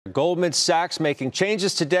Goldman Sachs making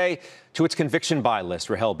changes today to its conviction buy list.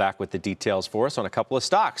 Rahel back with the details for us on a couple of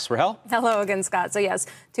stocks. Rahel? Hello again, Scott. So yes,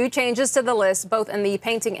 two changes to the list, both in the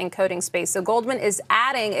painting and coating space. So Goldman is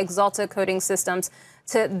adding Axalta coating systems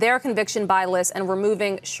to their conviction buy list and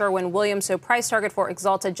removing Sherwin-Williams. So price target for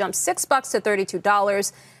Axalta jumped $6 to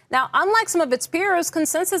 $32. Now, unlike some of its peers,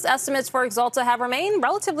 consensus estimates for Axalta have remained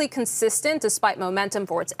relatively consistent despite momentum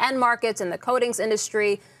for its end markets in the coatings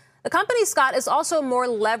industry. The company, Scott, is also more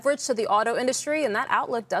leveraged to the auto industry, and that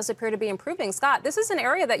outlook does appear to be improving. Scott, this is an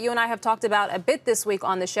area that you and I have talked about a bit this week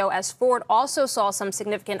on the show, as Ford also saw some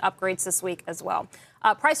significant upgrades this week as well.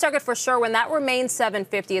 Price target for Sherwin, that remains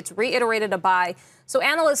 $750. It's reiterated a buy. So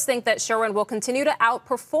analysts think that Sherwin will continue to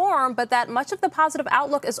outperform, but that much of the positive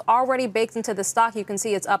outlook is already baked into the stock. You can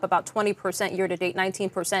see it's up about 20% year to date,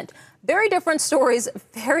 19%. Very different stories,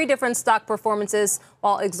 very different stock performances.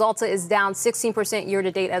 While Axalta is down 16% year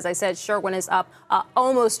to date, as I said, Sherwin is up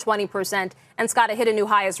almost 20%. And Scott, it hit a new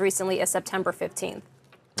high as recently as September 15th.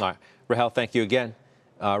 All right. Rahel, thank you again.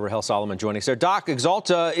 Rahel Solomon joining us there. Doc,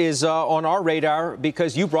 Axalta is on our radar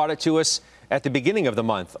because you brought it to us at the beginning of the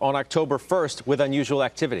month on October 1st with unusual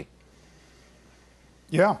activity.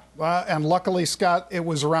 Yeah, and luckily, Scott, it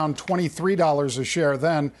was around $23 a share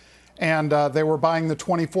then, and they were buying the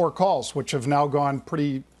 24 calls, which have now gone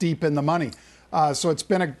pretty deep in the money. So it's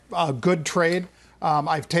been a good trade.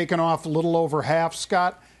 I've taken off a little over half,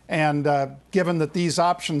 Scott, and given that these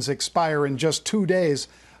options expire in just 2 days,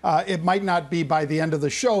 it might not be by the end of the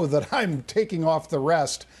show that I'm taking off the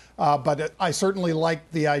rest. But I certainly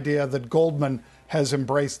like the idea that Goldman has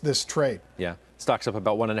embraced this trade. Yeah, stock's up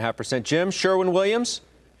about 1.5%. Jim, Sherwin-Williams,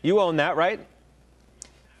 you own that, right?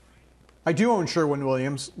 I do own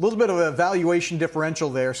Sherwin-Williams. A little bit of a valuation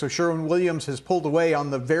differential there. So Sherwin-Williams has pulled away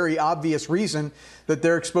on the very obvious reason that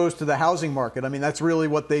they're exposed to the housing market. I mean, that's really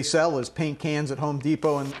what they sell is paint cans at Home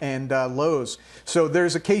Depot and Lowe's. So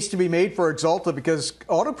there's a case to be made for Axalta because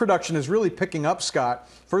auto production is really picking up, Scott.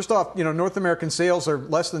 First off, North American sales are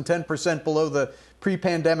less than 10% below the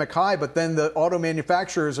pre-pandemic high, but then the auto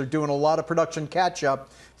manufacturers are doing a lot of production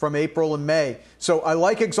catch-up from April and May. So I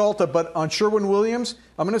like Axalta, but on Sherwin-Williams,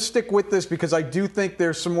 I'm going to stick with this because I do think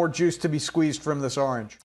there's some more juice to be squeezed from this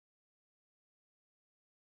orange.